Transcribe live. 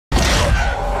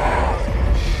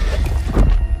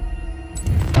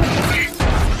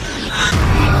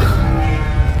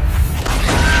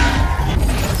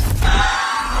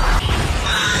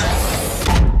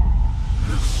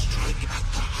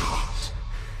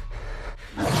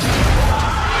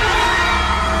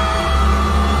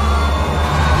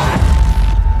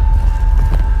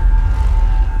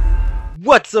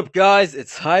What's up, guys?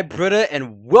 It's Hybrida,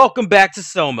 and welcome back to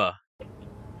SOMA.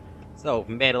 So,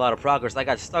 we made a lot of progress. I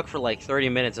got stuck for like 30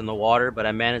 minutes in the water, but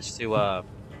I managed to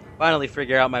finally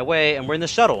figure out my way, and we're in the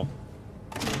shuttle.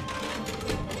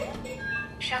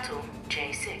 Shuttle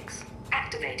J6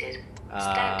 activated.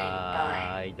 Standing by.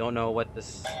 I don't know what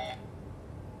this...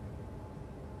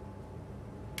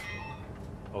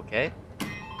 Okay.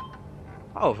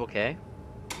 Oh, okay.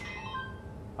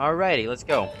 Alrighty, let's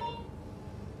go.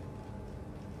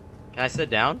 Can I sit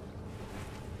down?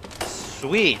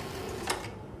 Sweet.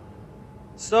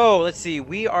 So, let's see.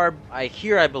 We are, I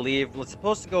believe, we're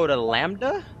supposed to go to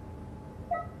Lambda?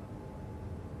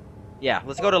 Yeah,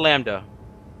 let's go to Lambda.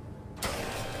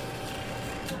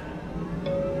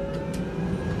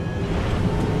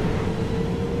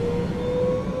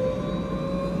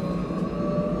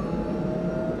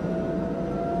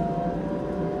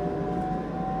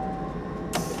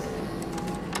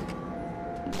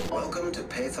 Welcome to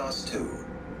Pathos 2,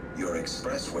 your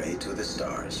expressway to the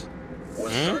stars.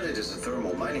 What started as a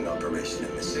thermal mining operation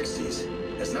in the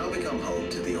 60s has now become home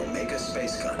to the Omega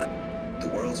Space Gun, the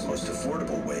world's most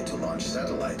affordable way to launch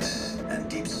satellites and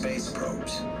deep space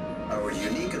probes. Our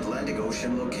unique Atlantic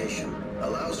Ocean location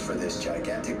allows for this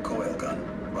gigantic coil gun,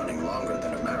 running longer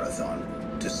than a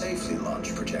marathon, to safely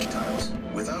launch projectiles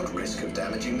without risk of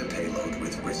damaging the payload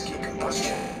with risky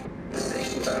combustion. The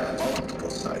station has multiple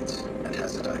sites and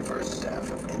has a diverse staff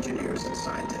of engineers and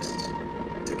scientists.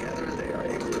 Together, they are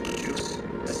able to produce,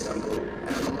 assemble,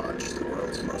 and launch the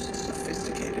world's most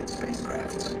sophisticated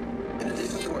spacecrafts. In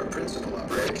addition to our principal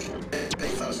operation,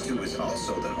 Pathos 2 is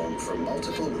also the home for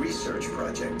multiple research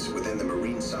projects within the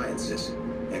marine sciences,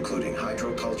 including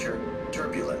hydroculture,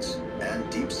 turbulence, and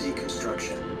deep-sea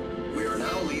construction. We are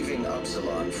now leaving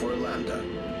Upsilon for Lambda.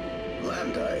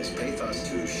 Lambda is Pathos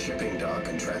 2's shipping dock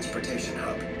and transportation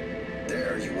hub.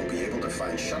 There, you will be able to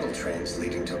find shuttle trains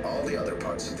leading to all the other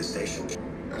parts of the station.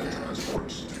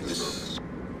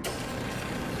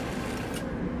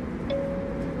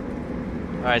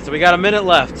 Alright, so we got a minute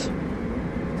left.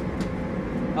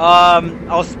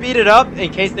 I'll speed it up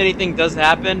in case anything does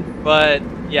happen, but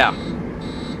yeah.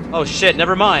 Oh shit,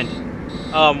 never mind.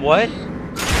 What?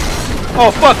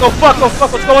 Oh fuck, oh fuck, oh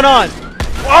fuck, what's going on?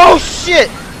 Oh shit!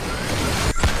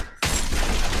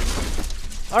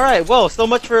 Alright, well, so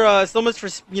much for,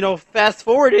 you know, fast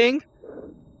forwarding.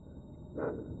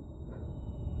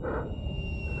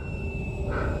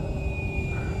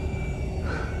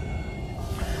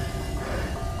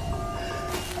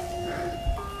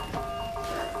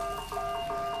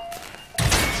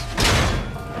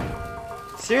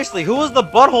 Seriously, who was the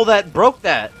butthole that broke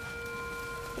that?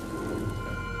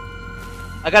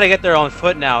 I gotta get there on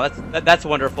foot now. That's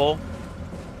wonderful.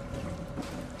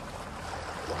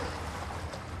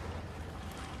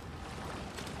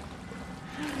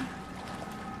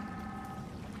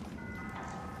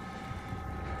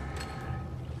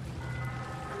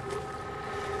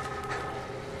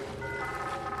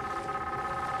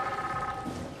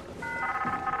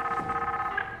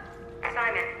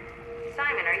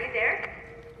 Simon, are you there?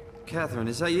 Catherine,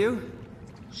 is that you?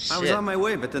 Shit. I was on my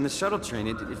way, but then the shuttle train,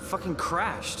 it fucking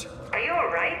crashed. Are you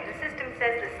alright? The system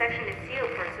says the section is sealed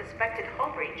for a suspected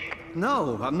hull breach.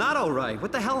 No, I'm not alright.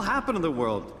 What the hell happened to the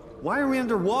world? Why are we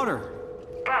underwater?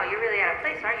 Wow, you're really out of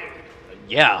place, aren't you?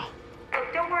 Yeah.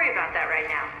 Look, don't worry about that right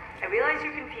now. I realize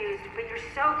you're confused, but you're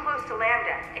so close to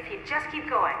Lambda. If you just keep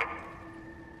going.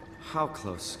 How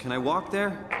close? Can I walk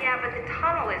there? Yeah, but the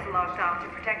tunnel is locked off to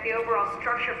protect the overall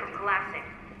structure from collapsing.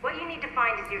 What you need to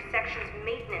find is your section's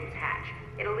maintenance hatch.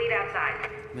 It'll lead outside.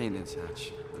 Maintenance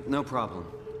hatch. No problem.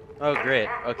 Oh, great.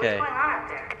 Okay. What's going on out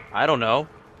there? I don't know.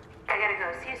 I gotta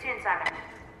go. See you soon, Simon.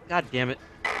 God damn it.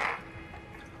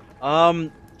 Did I...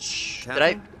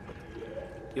 Catherine?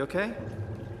 You okay?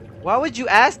 Why would you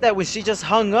ask that when she just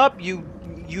hung up, you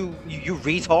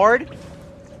retard?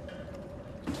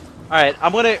 Alright,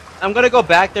 I'm gonna go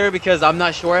back there because I'm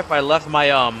not sure if I left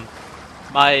my,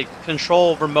 my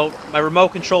remote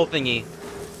control thingy.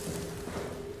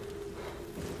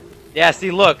 Yeah,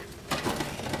 see, look.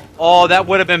 Oh, that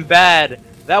would have been bad.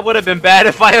 That would have been bad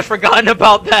if I had forgotten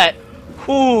about that.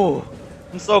 Whew.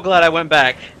 I'm so glad I went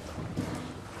back.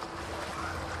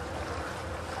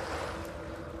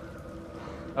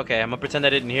 Okay, I'm gonna pretend I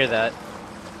didn't hear that.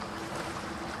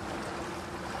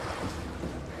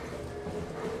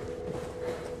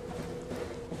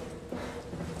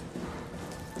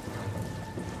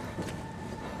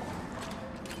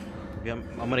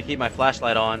 I'm gonna keep my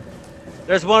flashlight on.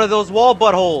 There's one of those wall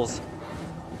buttholes.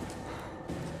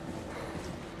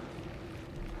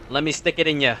 Let me stick it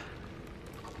in ya.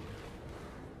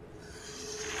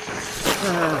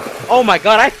 Oh my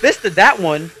god, I fisted that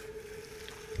one.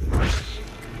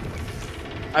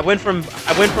 I went from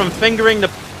fingering to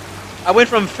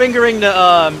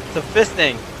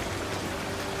fisting.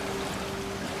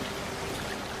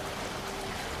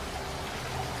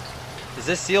 Is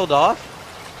this sealed off?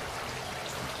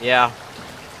 Yeah.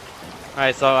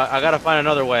 Alright, so I gotta find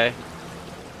another way.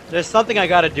 There's something I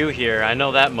gotta do here, I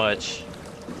know that much.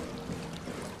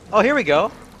 Oh, here we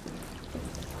go.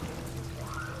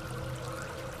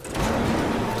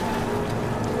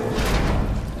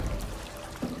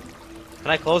 Can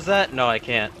I close that? No, I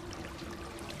can't.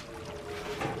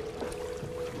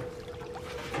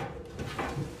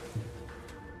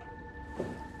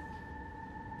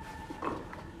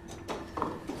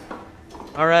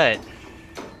 All right.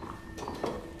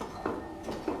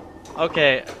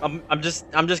 Okay, I'm just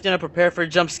gonna prepare for a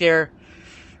jump scare.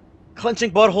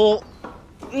 Clenching butthole.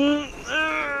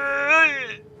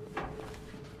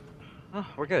 Oh,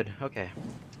 we're good. Okay.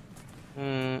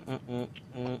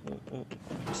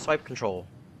 Swipe control.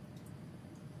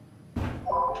 Here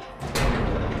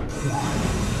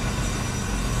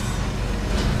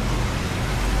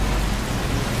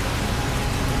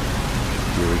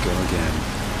we go again.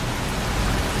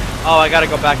 Oh, I gotta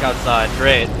go back outside.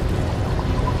 Great.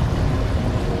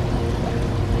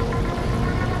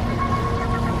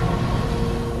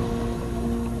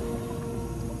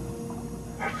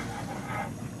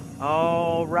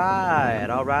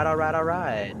 All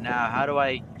right. Now, how do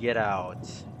I get out?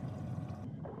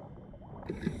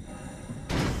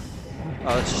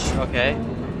 Oh, it's okay.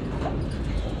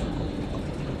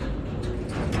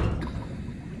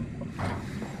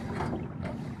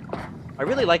 I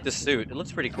really like the suit. It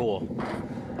looks pretty cool.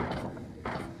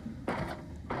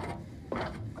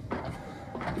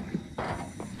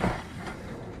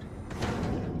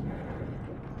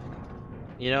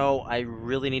 You know, I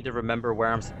really need to remember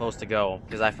where I'm supposed to go,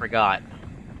 because I forgot.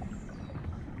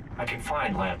 I can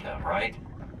find Lambda, right?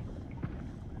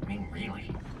 I mean,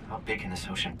 really? How big can this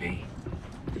ocean be?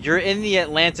 You're in the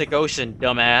Atlantic Ocean,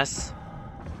 dumbass.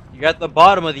 You're at the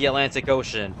bottom of the Atlantic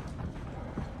Ocean.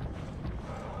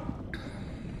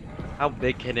 How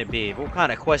big can it be? What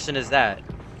kind of question is that?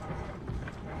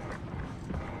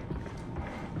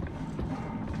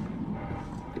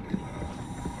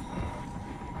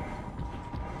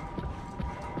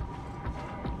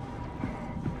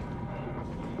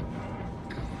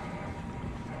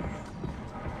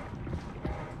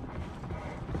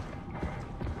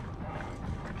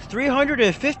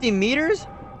 $350 meters?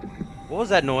 What was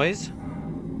that noise? Is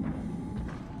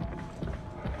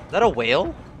that a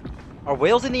whale? Are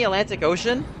whales in the Atlantic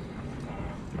Ocean?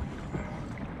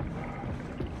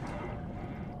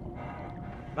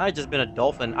 Might have just been a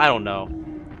dolphin. I don't know.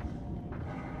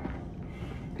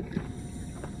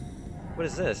 What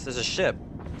is this? There's a ship.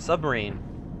 Submarine.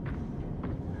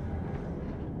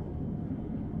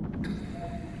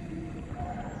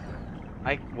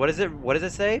 What is it? What does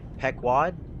it say?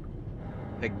 Pequod?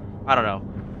 I don't know.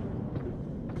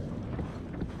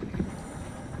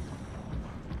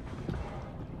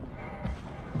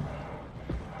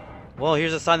 Well,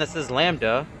 here's a sign that says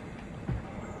Lambda.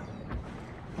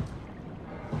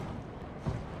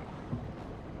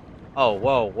 Oh,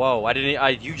 whoa.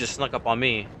 You just snuck up on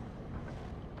me.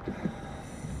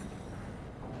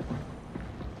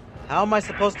 How am I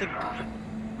supposed to...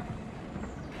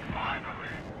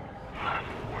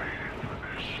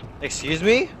 Excuse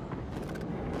me?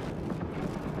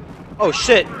 Oh,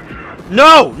 shit.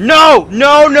 No!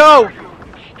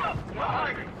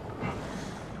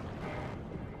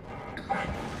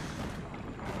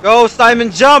 Go,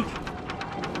 Simon, jump!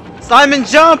 Simon,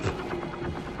 jump!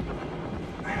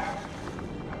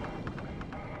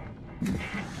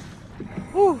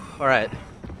 Whew, alright.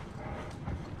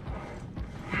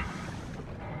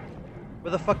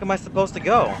 Where the fuck am I supposed to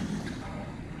go?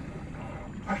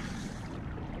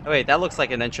 Oh, wait, that looks like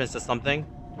an entrance to something.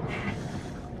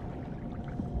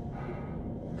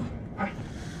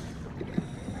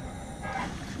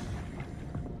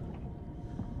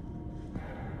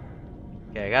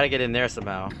 Okay, I gotta get in there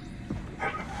somehow.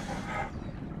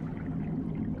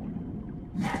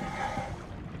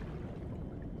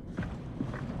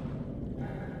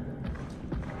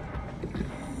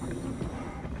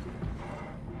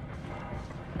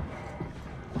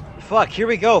 Fuck, here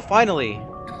we go, finally!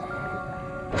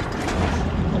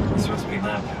 This must be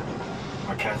Lambda,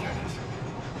 where Catherine is.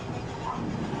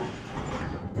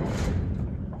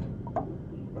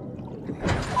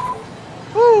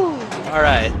 Woo!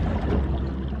 Alright.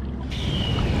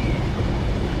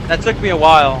 That took me a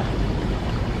while.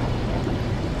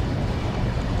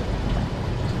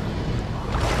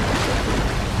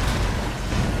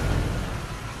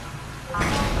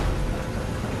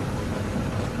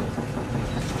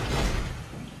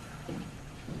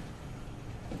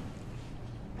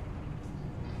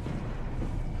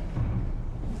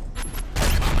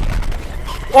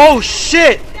 Oh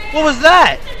shit! What was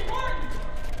that?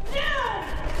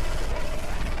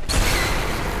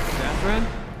 Catherine?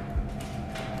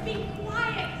 Be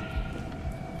quiet!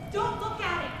 Don't look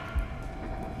at it!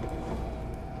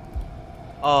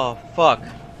 Oh fuck.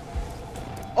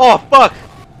 Oh fuck!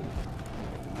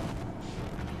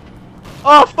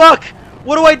 Oh fuck!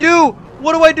 What do I do?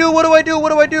 What do I do? What do I do? What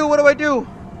do I do? What do I do?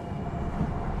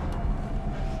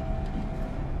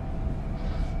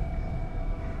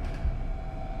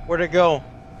 Where'd it go?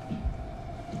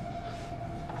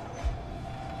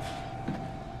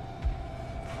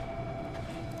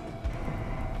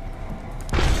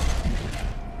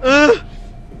 Ugh!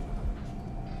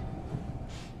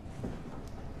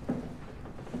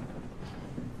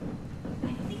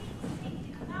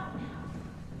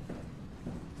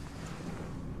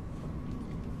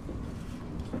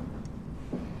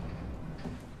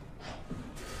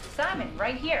 Simon,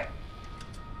 right here.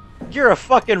 You're a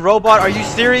fucking robot. Are you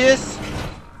serious?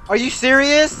 Are you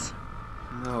serious?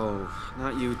 No,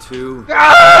 not you too.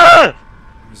 Ah!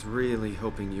 I was really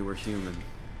hoping you were human.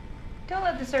 Don't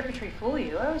let the circuitry fool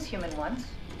you. I was human once.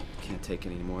 Can't take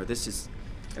any more.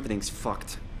 Everything's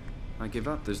fucked. I give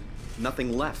up. There's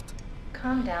nothing left.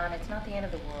 Calm down. It's not the end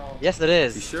of the world. Yes, it You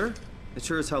is. sure? It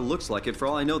sure as hell looks like it. For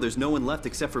all I know, there's no one left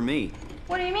except for me.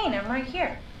 What do you mean? I'm right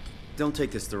here. Don't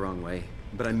take this the wrong way,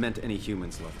 but I meant any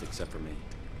humans left except for me.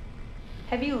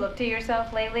 Have you looked at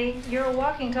yourself lately? You're a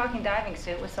walking, talking diving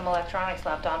suit with some electronics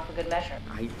slapped on for good measure.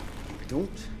 I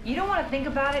don't. You don't want to think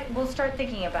about it? We'll start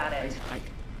thinking about it.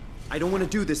 I don't want to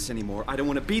do this anymore. I don't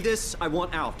want to be this. I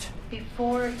want out.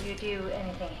 Before you do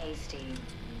anything hasty,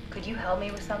 could you help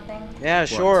me with something? Yeah,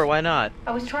 sure. Why not?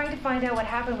 I was trying to find out what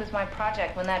happened with my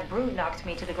project when that brute knocked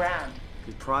me to the ground.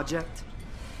 Your project?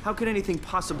 How could anything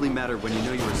possibly matter when you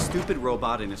know you're a stupid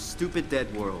robot in a stupid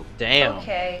dead world? Damn.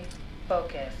 Okay,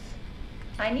 focus.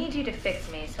 I need you to fix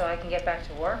me so I can get back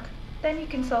to work. Then you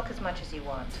can sulk as much as you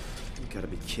want. You gotta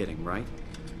be kidding, right?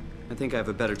 I think I have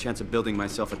a better chance of building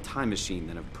myself a time machine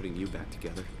than of putting you back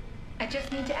together. I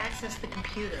just need to access the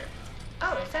computer.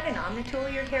 Oh, is that an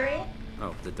Omnitool you're carrying?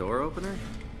 Oh, the door opener?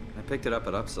 I picked it up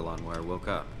at Upsilon where I woke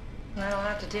up. That'll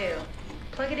have to do.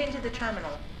 Plug it into the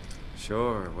terminal.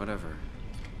 Sure, whatever.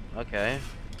 Okay.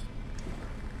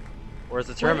 Where's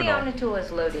the terminal? When the Omnitool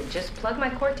is loaded, just plug my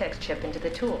Cortex chip into the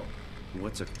tool.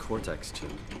 What's a Cortex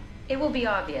chip? It will be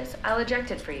obvious. I'll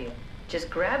eject it for you. Just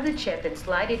grab the chip and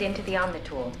slide it into the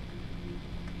Omnitool.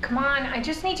 Come on, I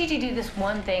just need you to do this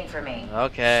one thing for me.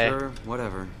 Okay. Sure,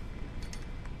 whatever.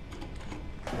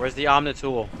 Where's the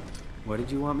Omnitool? What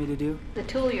did you want me to do? The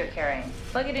tool you're carrying.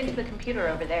 Plug it into the computer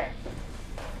over there.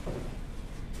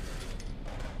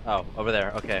 Oh, over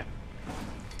there. Okay.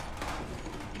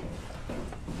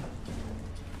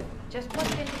 Just plug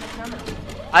it into the terminal.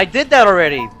 I did that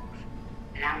already.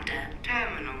 Lambda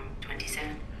terminal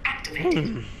 27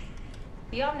 activated.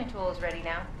 The Omnitool is ready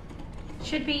now.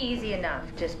 Should be easy enough.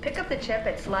 Just pick up the chip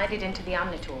and slide it into the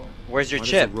Omnitool. Where's your Why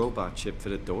chip? does a robot chip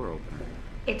fit a door opener?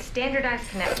 It's standardized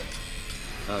connected.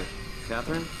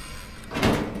 Catherine?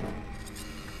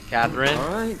 Catherine?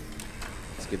 Alright.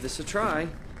 Let's give this a try.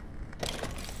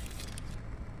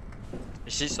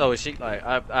 Is she like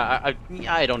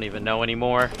I don't even know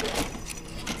anymore.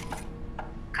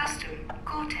 Custom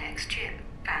Cortex chip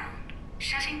found.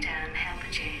 Shutting down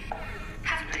helper chain.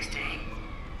 Have a nice day.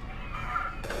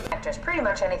 Actors, pretty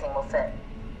much anything will fit.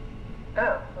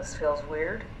 Oh, this feels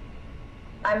weird.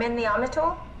 I'm in the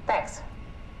Omnitool? Thanks.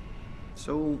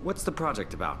 So, what's the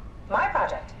project about? My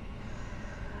project?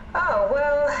 Oh,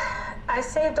 well, I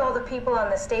saved all the people on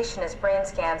the station as brain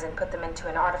scans and put them into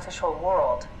an artificial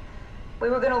world. We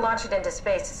were going to launch it into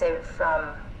space to save it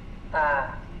from,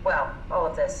 well, all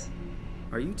of this.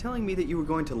 Are you telling me that you were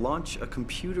going to launch a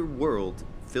computer world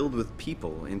filled with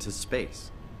people into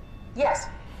space? Yes.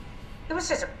 It was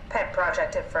just a pet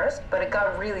project at first, but it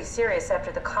got really serious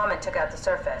after the comet took out the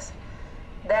surface.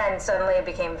 Then suddenly it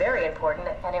became very important,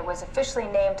 and it was officially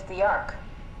named the Ark.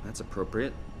 That's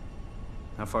appropriate.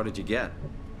 How far did you get?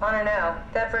 I don't know.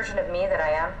 That version of me that I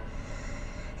am.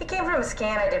 It came from a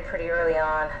scan I did pretty early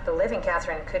on. The living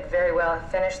Catherine could very well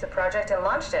have finished the project and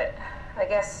launched it. I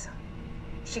guess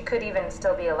she could even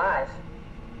still be alive.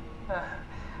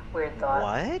 Weird thought.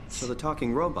 What? So the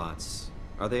talking robots,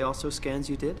 are they also scans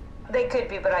you did? They could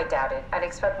be, but I doubt it. I'd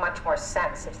expect much more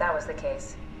sense if that was the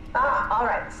case. All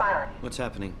right, finally. What's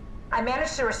happening? I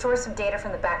managed to restore some data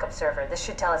from the backup server. This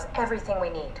should tell us everything we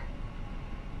need.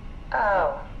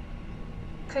 Oh.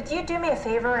 Could you do me a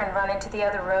favor and run into the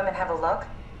other room and have a look?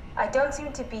 I don't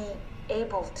seem to be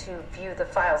able to view the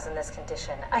files in this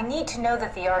condition. I need to know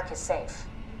that the Ark is safe.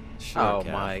 Sure, Oh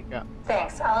Cal. my god.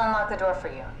 Thanks. I'll unlock the door for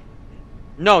you.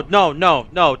 No, no, no,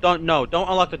 no, don't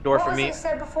unlock the door What for was me. it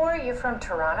said before? You're from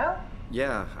Toronto?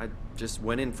 Yeah, I just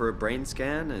went in for a brain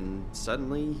scan, and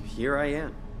suddenly, here I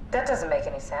am. That doesn't make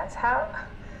any sense. How?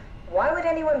 Why would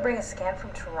anyone bring a scan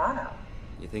from Toronto?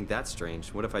 You think that's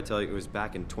strange? What if I tell you it was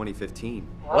back in 2015?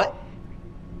 Whoa. What?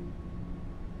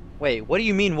 Wait, what do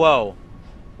you mean, whoa?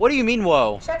 What do you mean,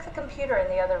 whoa? Check the computer in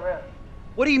the other room.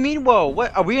 What do you mean, whoa?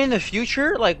 What? Are we in the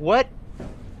future? Like, what?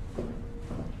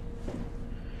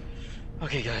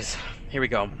 Okay, guys. Here we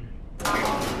go.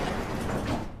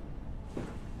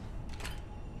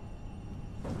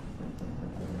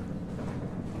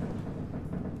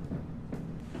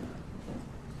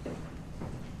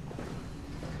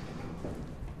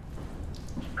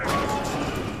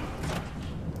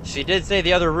 She did say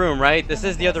the other room, right? This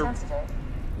is the other... Sense of it.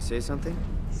 You say something?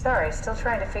 Sorry, still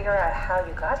trying to figure out how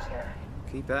you got here.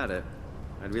 Keep at it.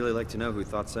 I'd really like to know who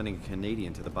thought sending a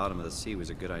Canadian to the bottom of the sea was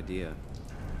a good idea.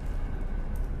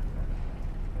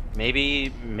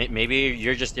 Maybe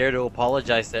you're just there to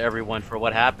apologize to everyone for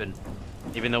what happened,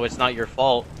 even though it's not your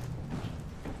fault.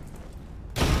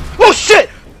 Oh shit!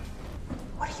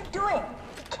 What are you doing?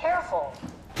 Be careful.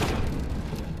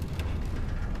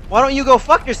 Why don't you go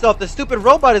fuck yourself? The stupid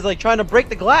robot is like trying to break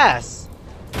the glass.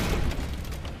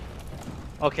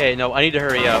 Okay, no, I need to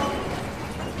hurry up.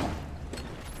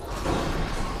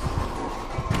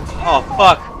 Oh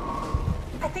fuck.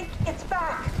 I think it's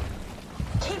back.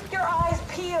 Keep your eyes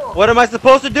peeled. What am I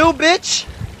supposed to do, bitch?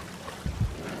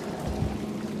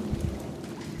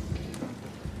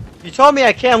 You told me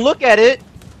I can't look at it.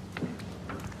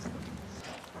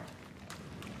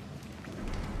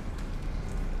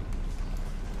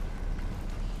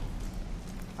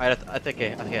 Alright, I think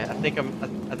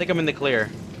I'm in the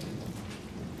clear.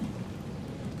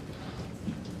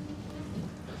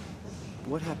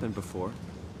 What happened before?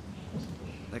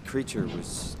 That creature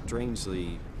was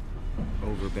strangely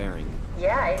overbearing.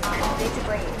 Yeah, it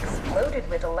basically exploded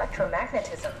with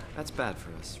electromagnetism. That's bad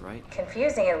for us, right?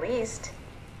 Confusing at least.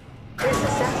 This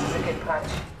sense is a good punch.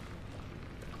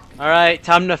 Alright,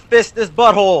 time to fist this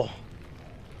butthole.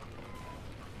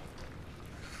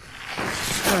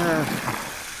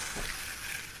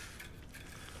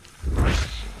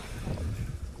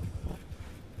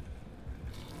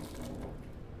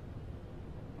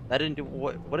 That didn't do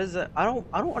what is it? I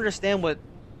don't understand what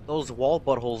those wall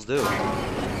buttholes do.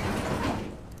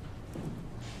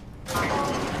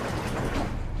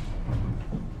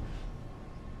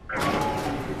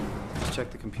 Just check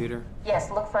the computer.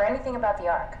 Yes, look for anything about the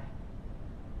Ark.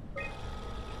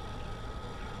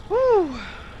 Woo.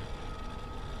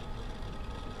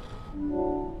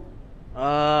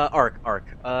 Arc.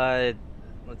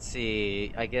 Let's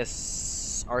see. I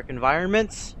guess Arc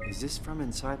environments. Is this from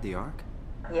inside the Ark?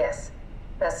 Yes,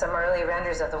 that's some early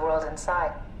renders of the world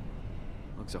inside.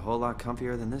 Looks a whole lot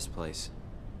comfier than this place.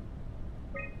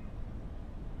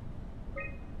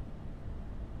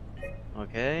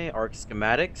 Okay, Arc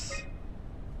schematics.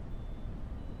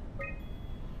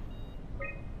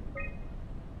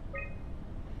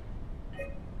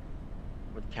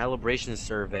 With calibration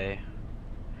survey.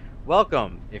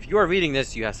 Welcome. If you are reading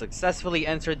this, you have successfully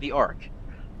entered the Ark.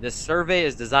 This survey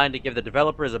is designed to give the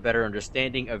developers a better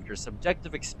understanding of your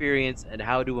subjective experience and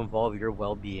how to involve your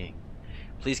well-being.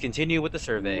 Please continue with the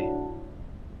survey.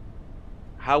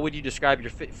 How would you describe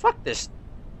your fuck this.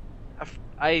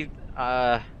 I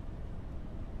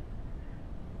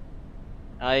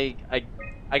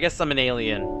guess I'm an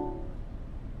alien.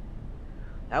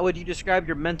 How would you describe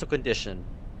your mental condition?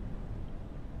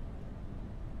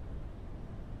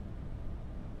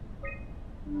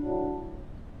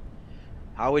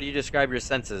 How would you describe your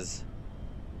senses?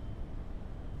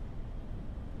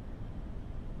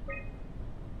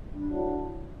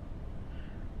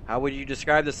 How would you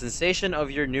describe the sensation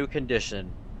of your new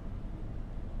condition?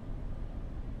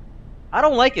 I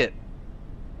don't like it.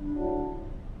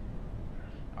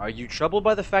 Are you troubled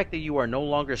by the fact that you are no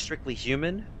longer strictly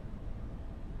human?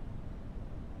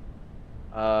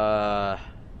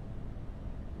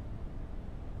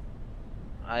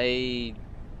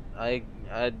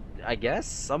 I guess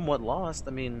somewhat lost.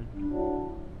 I mean,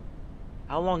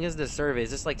 how long is this survey?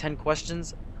 Is this like 10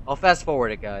 questions? I'll fast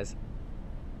forward it, guys.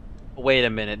 Wait a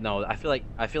minute. No, I feel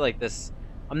like this.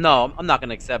 I'm not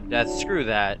gonna accept death. Screw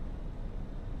that.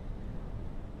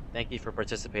 Thank you for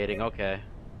participating. Okay.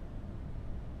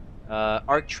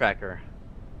 Arc tracker.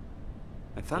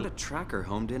 I found a tracker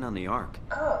homed in on the Ark.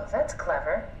 Oh, that's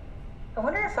clever. I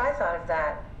wonder if I thought of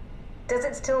that. Does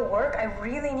it still work? I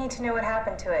really need to know what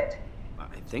happened to it.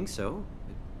 I think so.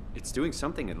 It's doing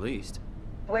something at least.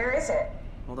 Where is it?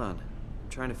 Hold on. I'm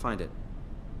trying to find it.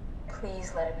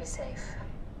 Please let it be safe.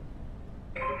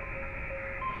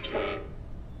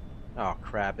 Oh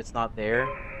crap, it's not there.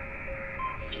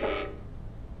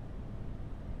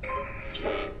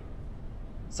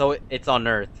 So it's on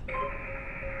Earth.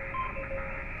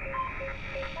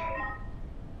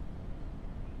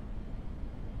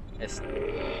 It's...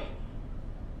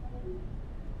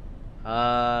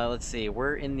 let's see.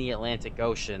 We're in the Atlantic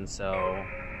Ocean, so...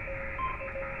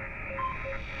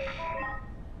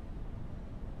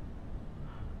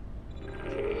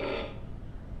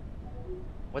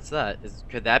 What's that?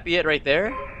 Could that be it right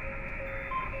there?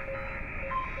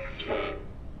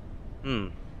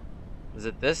 Is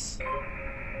it this?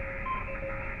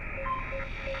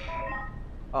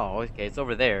 Oh, okay, it's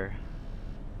over there.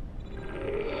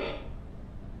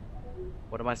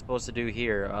 What am I supposed to do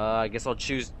here? I guess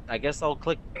I'll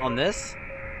click on this.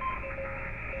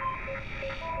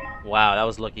 Wow, that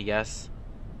was a lucky guess.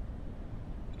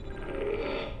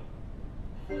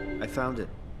 I found it.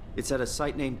 It's at a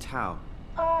site named Tau.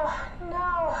 Oh,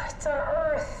 no, it's on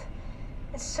Earth.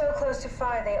 It's so close to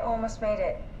Phi, they almost made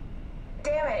it.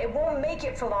 Damn it, it won't make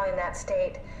it for long in that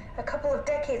state. A couple of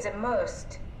decades at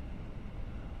most.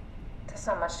 That's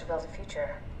not much to build a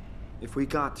future. If we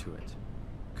got to it,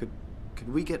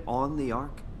 could we get on the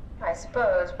Ark? I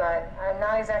suppose, but I'm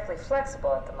not exactly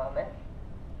flexible at the moment.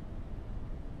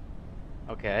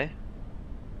 Okay.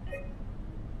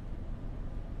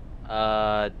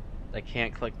 I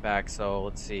can't click back, so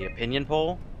let's see. Opinion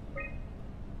poll?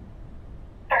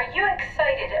 Are you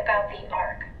excited about the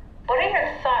Ark? What are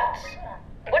your thoughts?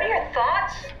 What are your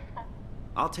thoughts?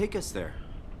 I'll take us there.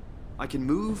 I can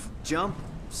move, jump,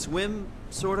 swim,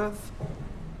 sort of.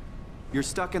 You're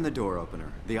stuck in the door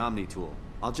opener, the Omni tool.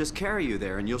 I'll just carry you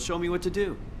there and you'll show me what to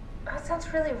do. That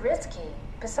sounds really risky.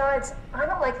 Besides, I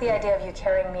don't like the idea of you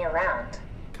carrying me around.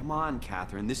 Come on,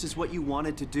 Catherine. This is what you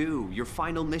wanted to do. Your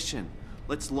final mission.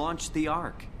 Let's launch the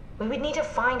Ark. We would need to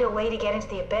find a way to get into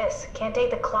the Abyss. Can't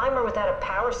take the climber without a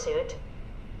power suit.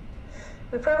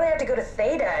 We probably have to go to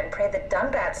Theta and pray that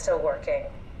Dunbat's still working.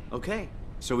 Okay,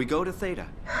 so we go to Theta.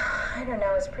 I don't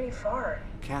know, it's pretty far.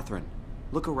 Catherine,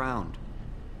 look around.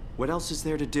 What else is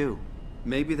there to do?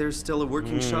 Maybe there's still a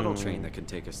working shuttle train that can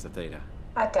take us to Theta.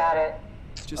 I doubt it.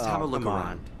 Just have a look come around.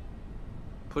 on.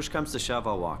 Push comes to shove,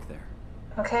 I'll walk there.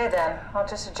 Okay then, I'll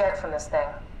just eject from this thing.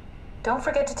 Don't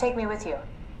forget to take me with you.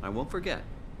 I won't forget.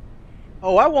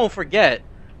 Oh, I won't forget.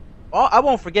 Oh, I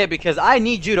won't forget because I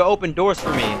need you to open doors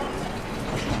for me.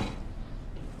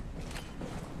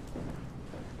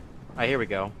 Alright, here we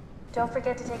go. Don't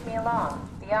forget to take me along.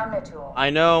 The Omni tool. I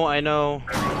know.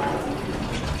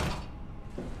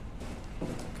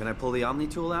 Can I pull the Omni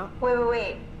tool out?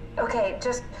 Wait. Okay,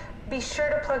 just be sure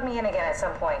to plug me in again at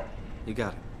some point. You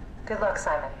got it. Good luck,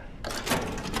 Simon.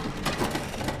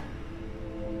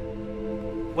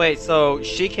 Wait, so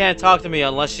she can't talk to me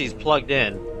unless she's plugged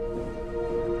in.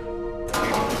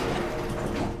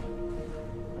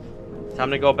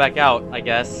 Time to go back out, I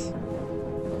guess.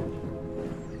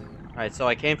 Alright, so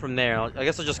I came from there. I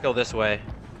guess I'll just go this way.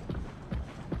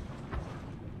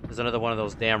 There's another one of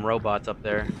those damn robots up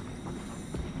there.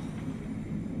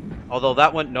 Although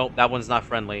that one, nope, that one's not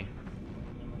friendly.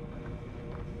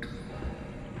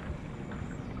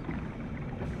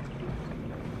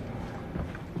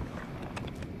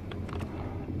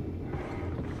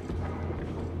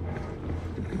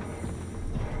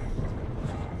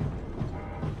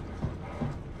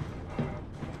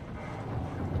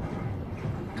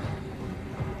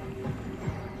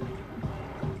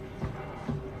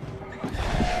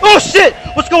 Oh shit!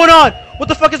 What's going on? What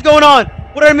the fuck is going on?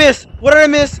 What did I miss? What did I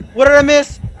miss? What did I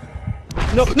miss?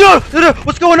 No!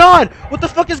 What's going on? What the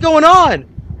fuck is going on?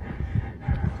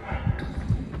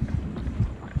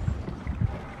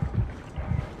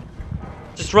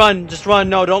 Just run.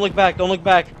 No, don't look back. Don't look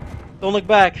back.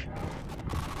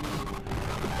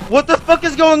 What the fuck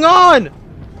is going on?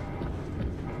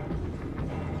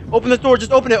 Open the door.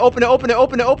 Just open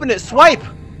it. Swipe.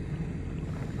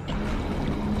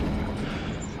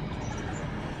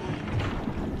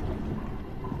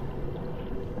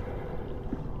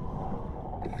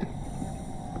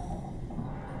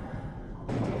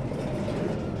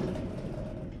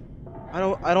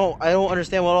 I don't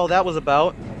understand what all that was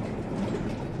about.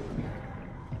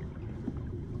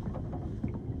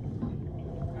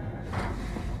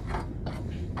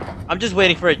 I'm just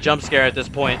waiting for a jump scare at this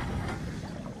point.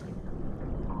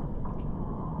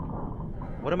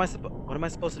 What am I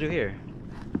supposed to do here?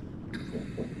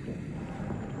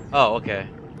 Oh, okay.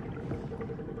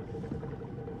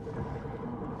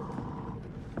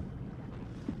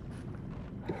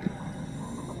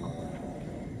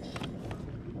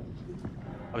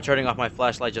 I'm turning off my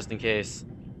flashlight just in case.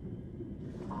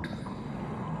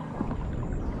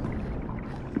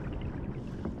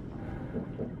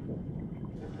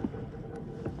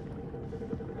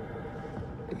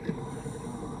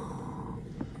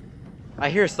 I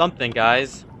hear something,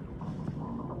 guys.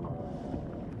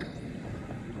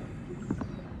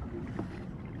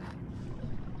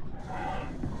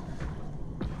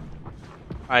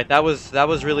 Alright, that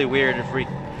was really weird and freaky.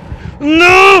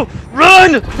 No!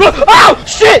 Run! Run! Oh!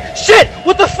 Shit! Shit!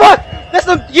 What the fuck? That's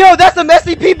some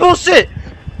SCP bullshit!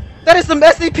 That is some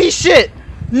SCP shit!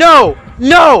 No!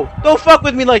 No! Don't fuck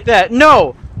with me like that!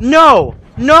 No! No!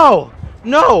 No!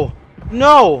 No!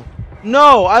 No!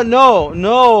 No!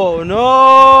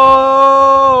 No!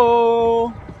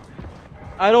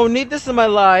 I don't need this in my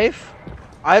life.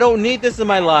 I don't need this in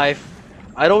my life.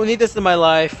 I don't need this in my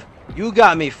life. You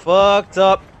got me fucked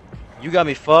up. You got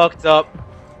me fucked up.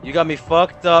 You got me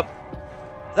fucked up.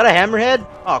 Is that a hammerhead?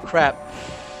 Oh crap.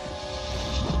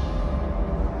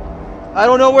 I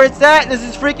don't know where it's at. This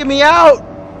is freaking me out.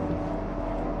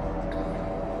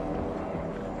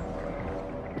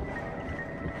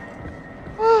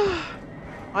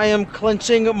 I am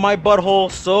clenching my butthole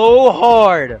so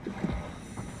hard.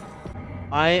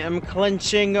 I am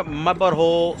clenching my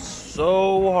butthole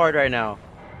so hard right now.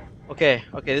 Okay,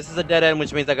 okay, this is a dead end,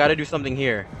 which means I gotta do something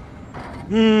here.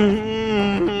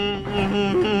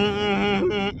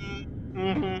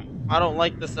 I don't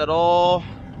like this at all.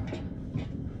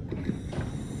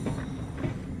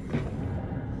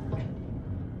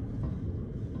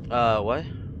 What?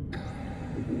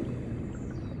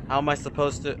 How am I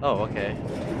supposed to... Oh, okay.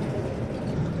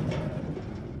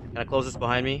 Can I close this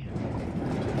behind me?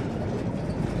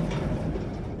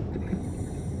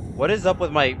 What is up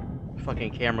with my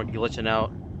fucking camera glitching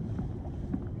out?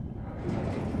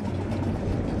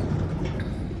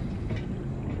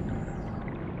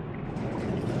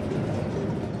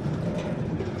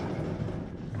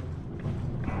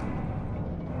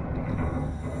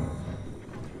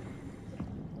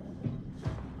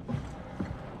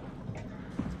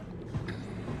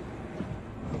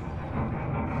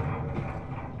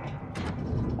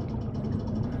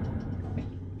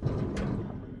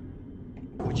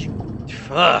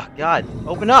 Ugh, God,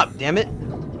 open up, damn it.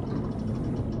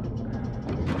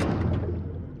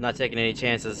 Not taking any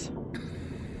chances.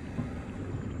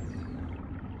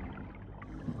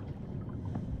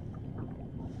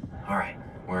 Alright,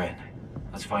 we're in.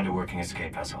 Let's find a working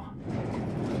escape vessel.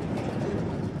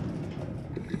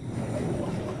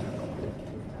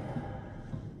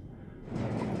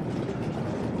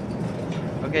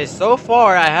 Okay, so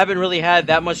far I haven't really had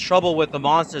that much trouble with the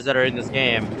monsters that are in this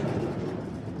game.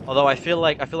 Although I feel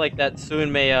like that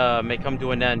soon may come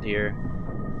to an end here.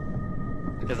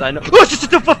 Because I know. Oh,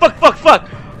 fuck!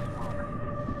 The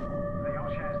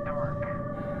ocean is dark.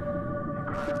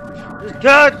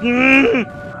 God. In the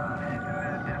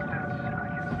distance, I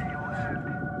can see land.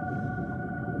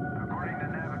 According to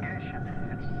navigation,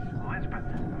 it's Lisbon,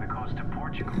 the coast of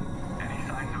Portugal. Any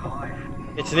signs of life?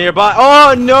 It's nearby.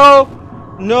 Oh no!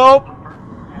 Nope.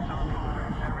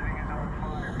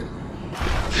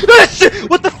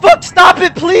 What the fuck? Stop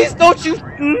it, please! Don't you? Any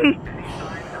signs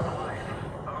of life?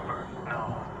 Over.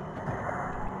 No.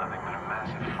 Nothing but a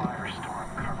massive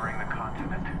firestorm covering the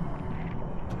continent.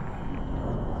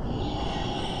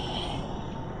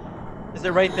 Is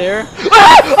it right there?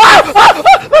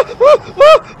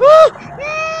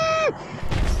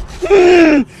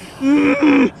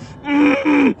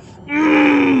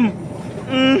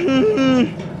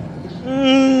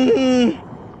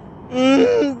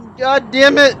 God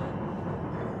damn it!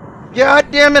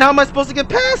 God damn it, how am I supposed to get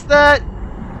past that?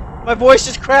 My voice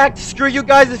just cracked. Screw you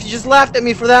guys if you just laughed at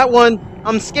me for that one.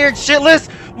 I'm scared shitless.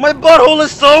 My butthole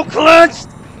is so clenched.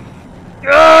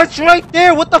 It's right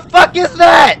there. What the fuck is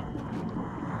that?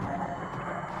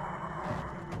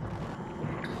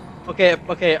 Okay,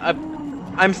 okay.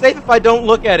 I'm safe if I don't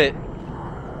look at it.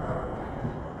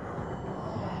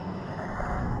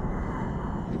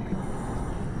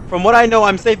 From what I know,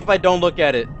 I'm safe if I don't look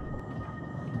at it.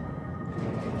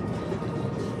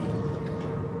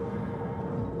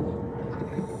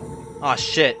 Oh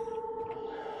shit.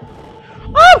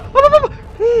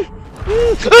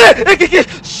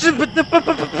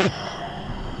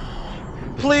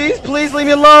 Please, please leave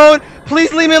me alone.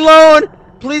 Please leave me alone.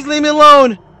 Please leave me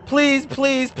alone. Please,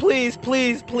 please, please,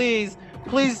 please, please,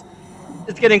 please.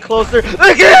 It's getting closer.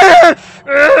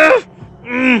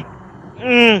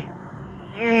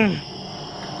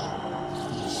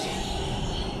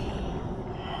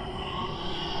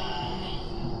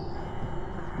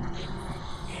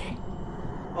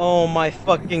 Oh my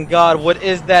fucking god, what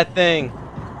is that thing?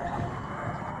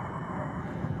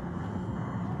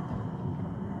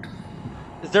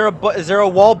 Is there a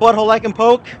wall butthole I can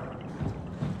poke?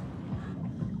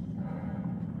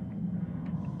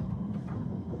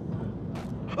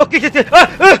 Okay,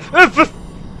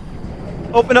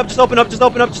 Open up, just open up, just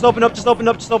open up, just open up, just open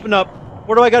up, just open up.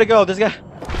 Where do I gotta go? There's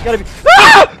gotta be.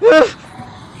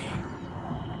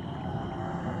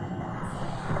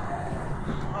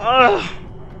 Ah!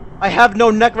 I have no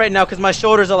neck right now because my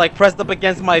shoulders are like pressed up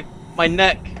against my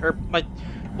neck or my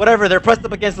whatever. They're pressed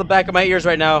up against the back of my ears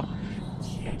right now.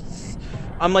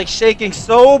 I'm like shaking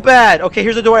so bad. Okay,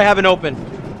 here's the door I haven't opened.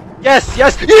 Yes,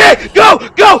 yes, yeah! Go,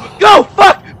 go, go!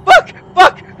 Fuck, fuck,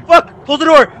 fuck, fuck! Close the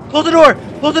door! Close the door!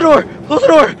 Close the door! Close the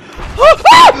door!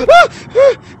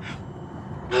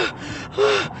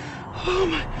 Oh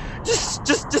my!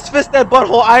 Just fist that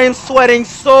butthole. I am sweating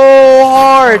so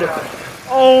hard.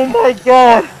 Oh my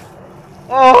god!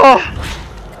 Oh!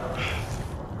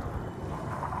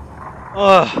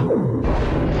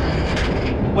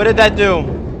 What did that do?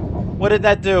 What did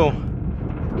that do?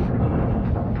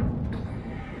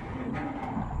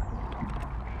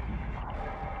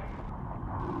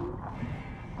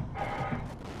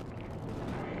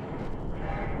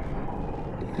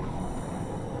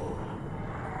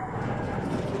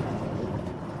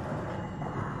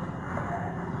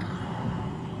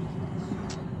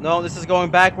 No, this is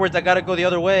going backwards. I gotta go the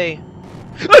other way.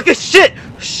 Look at shit!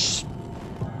 Shh.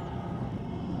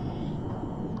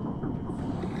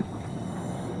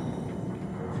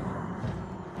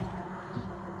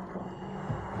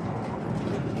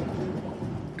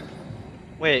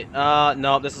 Wait,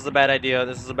 no, this is a bad idea.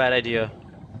 This is a bad idea.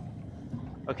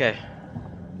 Okay.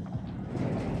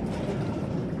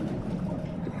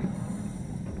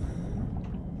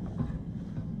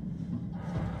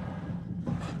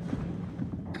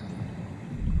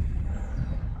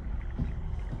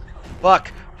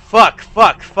 Fuck! Fuck!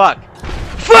 Fuck! Fuck!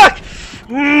 Fuck!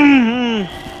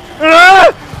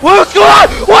 What's going on?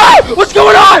 Whoa! What's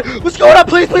going on? What's going on?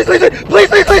 Please, please, please, please,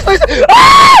 please, please, please!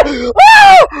 Ah!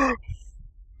 Ah!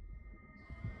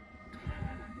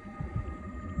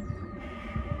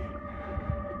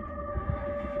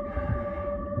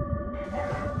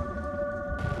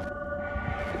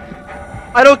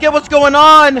 I don't get what's going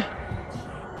on.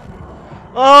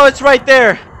 Oh, it's right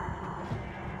there.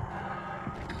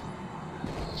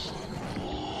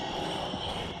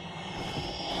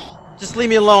 Just leave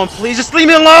me alone, please. Just leave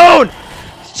me alone!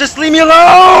 Just leave me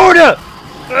alone!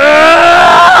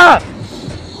 Ah!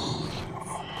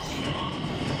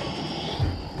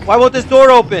 Why won't this door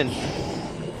open?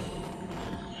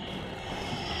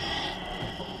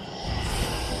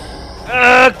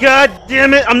 God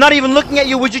damn it! I'm not even looking at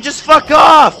you. Would you just fuck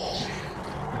off?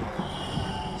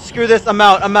 Screw this. I'm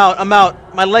out. I'm out. I'm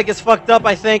out. My leg is fucked up,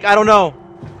 I think. I don't know.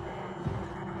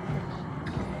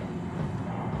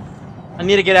 I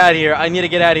need to get out of here. I need to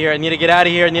get out of here. I need to get out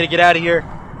of here. I need to get out of here.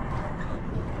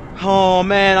 Oh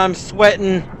man, I'm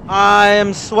sweating. I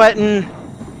am sweating.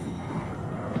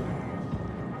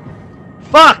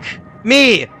 Fuck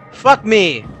me. Fuck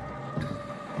me.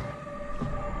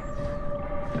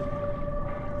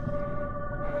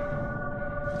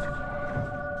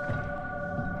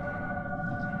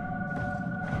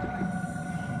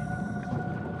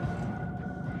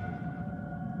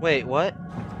 Wait, what?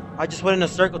 I just went in a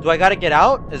circle. Do I gotta get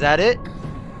out? Is that it?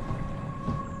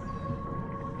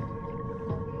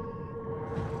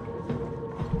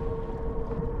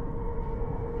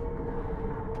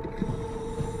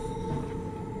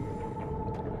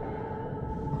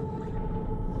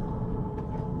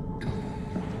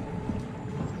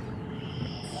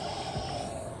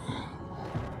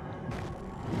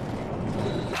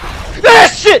 Ah,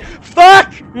 shit!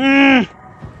 Fuck!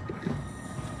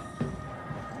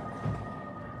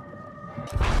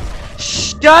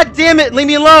 God damn it! Leave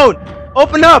me alone!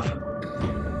 Open up!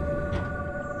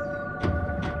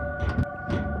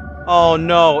 Oh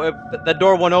no, the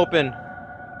door won't open.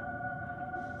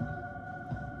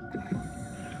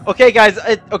 Okay guys,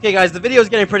 the video is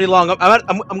getting pretty long. I'm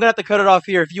gonna have to cut it off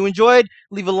here. If you enjoyed,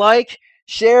 leave a like,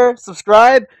 share,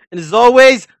 subscribe, and as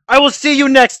always, I will see you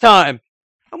next time.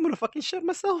 I'm gonna fucking shit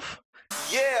myself.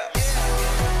 Yeah.